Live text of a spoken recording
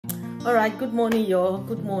All right, good morning, y'all.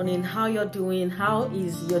 Good morning. How you're doing? How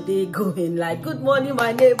is your day going? Like, good morning,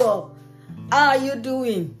 my neighbor. How are you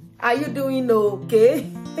doing? Are you doing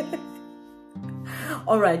okay?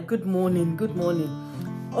 All right, good morning. Good morning.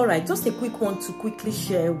 All right, just a quick one to quickly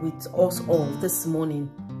share with us all this morning.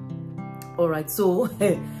 All right, so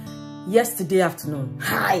yesterday afternoon,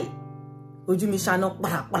 hi.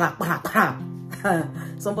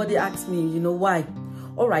 Somebody asked me, why?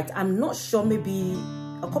 All right, I'm not sure, maybe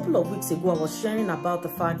a couple of weeks ago, I was sharing about the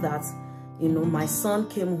fact that, my son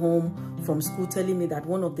came home from school telling me that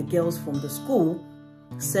one of the girls from the school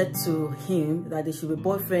said to him that they should be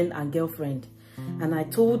boyfriend and girlfriend. And I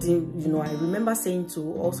told him, I remember saying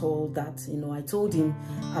to us all that, I told him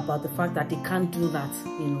about the fact that they can't do that,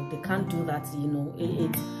 they can't do that,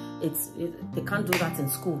 they can't do that in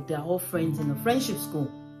school. They're all friends in a friendship school.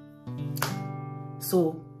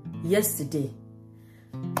 So yesterday,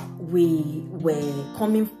 we were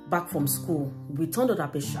coming back from school. We turned up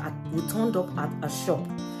at a shop,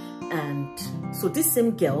 and so this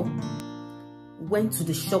same girl went to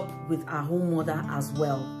the shop with her own mother as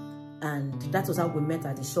well, and that was how we met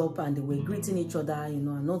at the shop, and they were greeting each other,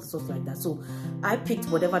 and all stuff like that. So I picked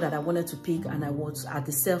whatever that I wanted to pick, and I was at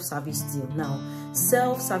the self-service till. Now,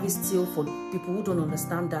 self-service till, for people who don't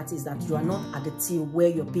understand that, is that you are not at the till where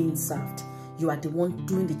you're being served. You are the one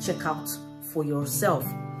doing the checkout for yourself.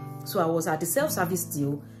 So I was at the self-service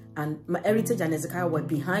deal, and my Heritage and Ezekiel were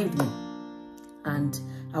behind me. And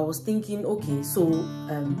I was thinking, okay, so,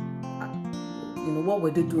 what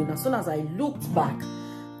were they doing? As soon as I looked back,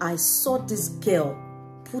 I saw this girl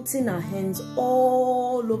putting her hands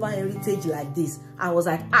all over Heritage like this. I was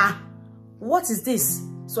like, what is this?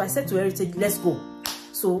 So I said to Heritage, let's go.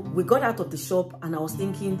 So we got out of the shop, and I was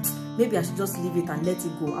thinking, maybe I should just leave it and let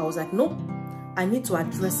it go. I was like, no. I need to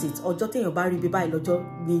address it. Or like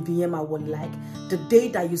the day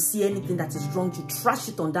that you see anything that is wrong, you trash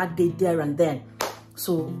it on that day, there and then.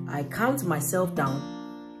 So I calmed myself down,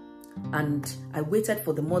 and I waited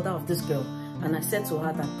for the mother of this girl, and I said to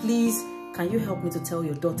her that, please, can you help me to tell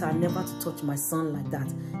your daughter never to touch my son like that?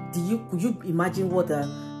 Could you imagine what the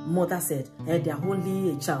mother said? They are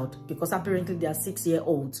only a child, because apparently they are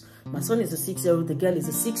 6-year-olds. My son is a 6-year-old, the girl is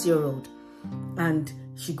a 6-year-old. And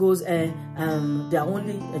she goes, they are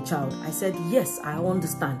only a child. I said, yes, I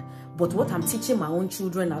understand. But what I'm teaching my own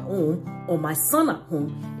children at home, or my son at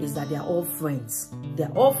home, is that they are all friends.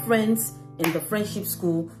 They're all friends in the friendship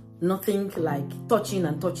school. Nothing like touching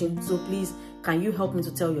and touching. So please, can you help me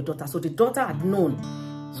to tell your daughter? So the daughter had known.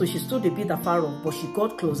 So she stood a bit afar off, but she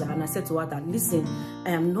got closer. And I said to her that, listen, I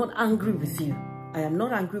am not angry with you. I am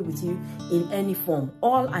not angry with you in any form.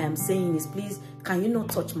 All I am saying is, please, can you not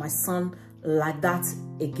touch my son like that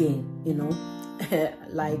again?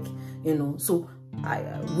 So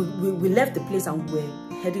we left the place and we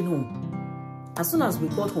were heading home. As soon as we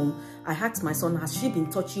got home, I asked my son, has she been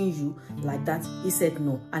touching you like that? He said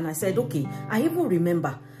no. And I said, okay. I even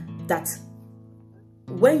remember that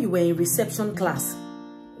when you were in reception class,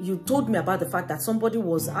 you told me about the fact that somebody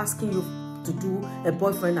was asking you to do a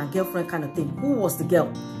boyfriend and girlfriend kind of thing. Who was the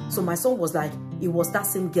girl? So my son was like, it was that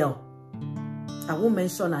same girl. I won't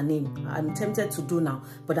mention her name. I'm tempted to do now,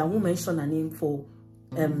 but I won't mention her name for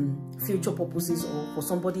future purposes, or for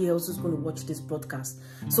somebody else who's going to watch this broadcast.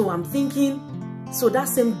 So I'm thinking, so that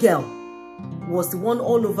same girl was the one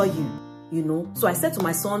all over you, So I said to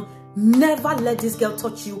my son, never let this girl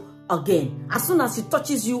touch you again. As soon as she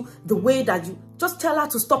touches you the way that you, just tell her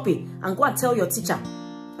to stop it and go and tell your teacher,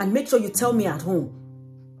 and make sure you tell me at home.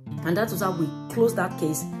 And that was how we closed that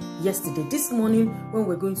case yesterday. This morning, when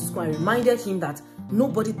we're going to school, I reminded him that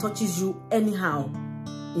nobody touches you anyhow,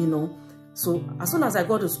 So as soon as I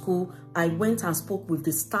got to school, I went and spoke with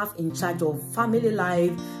the staff in charge of family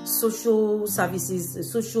life, social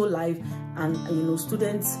services, social life, and,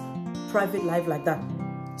 students' private life like that.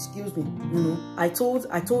 Excuse me. I told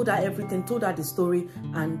her everything, told her the story,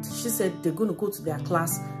 and she said they're going to go to their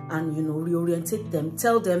class and, reorientate them,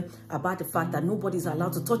 tell them about the fact that nobody's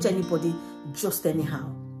allowed to touch anybody just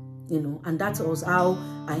anyhow, and that was how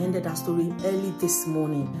I ended that story early this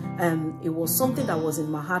morning. It was something that was in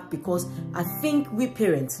my heart, because I think we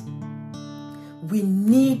parents, we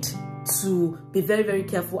need to be very, very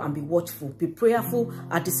careful and be watchful, be prayerful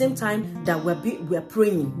at the same time that we're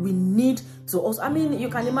praying. We need to also, you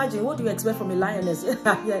can imagine, what do you expect from a lioness?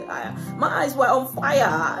 My eyes were on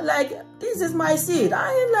fire. Like, this is my seed.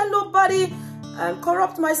 I ain't let nobody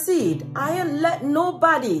corrupt my seed. I ain't let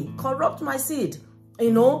nobody corrupt my seed,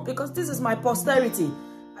 because this is my posterity.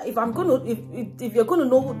 If you're gonna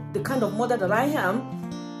know the kind of mother that I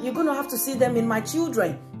am, you're gonna have to see them in my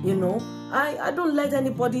children. you know. I don't let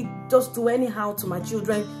anybody just do anyhow to my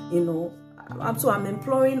children, you know. So I'm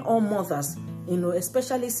imploring all mothers, you know,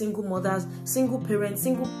 especially single mothers, single parents,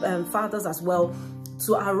 single fathers as well,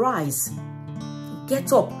 to arise,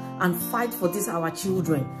 get up and fight for this, our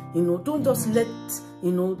children. You know, don't just let,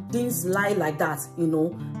 you know, things lie like that. You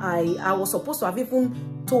know, I was supposed to have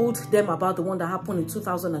even told them about the one that happened in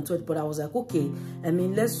 2020, but I was like, okay, I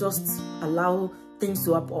mean, let's just allow things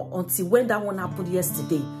to happen until when that one happened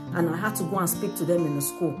yesterday, and I had to go and speak to them in the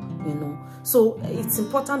school, you know. So it's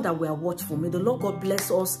important that we are watchful. May the Lord God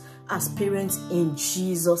bless us as parents in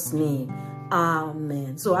Jesus' name.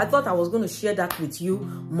 Amen. So I thought I was going to share that with you,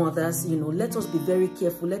 mothers. You know, let us be very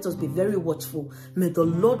careful. Let us be very watchful. May the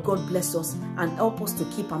Lord God bless us and help us to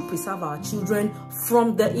keep and preserve our children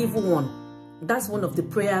from the evil one. That's one of the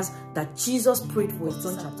prayers that Jesus prayed for in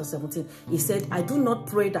John chapter 17. He said, I do not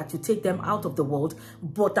pray that you take them out of the world,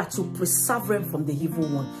 but that you preserve them from the evil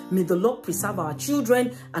one. May the Lord preserve our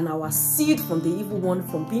children and our seed from the evil one,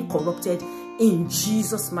 from being corrupted, in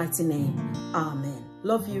Jesus' mighty name. Amen.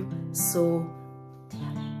 Love you so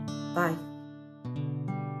dearly. Bye.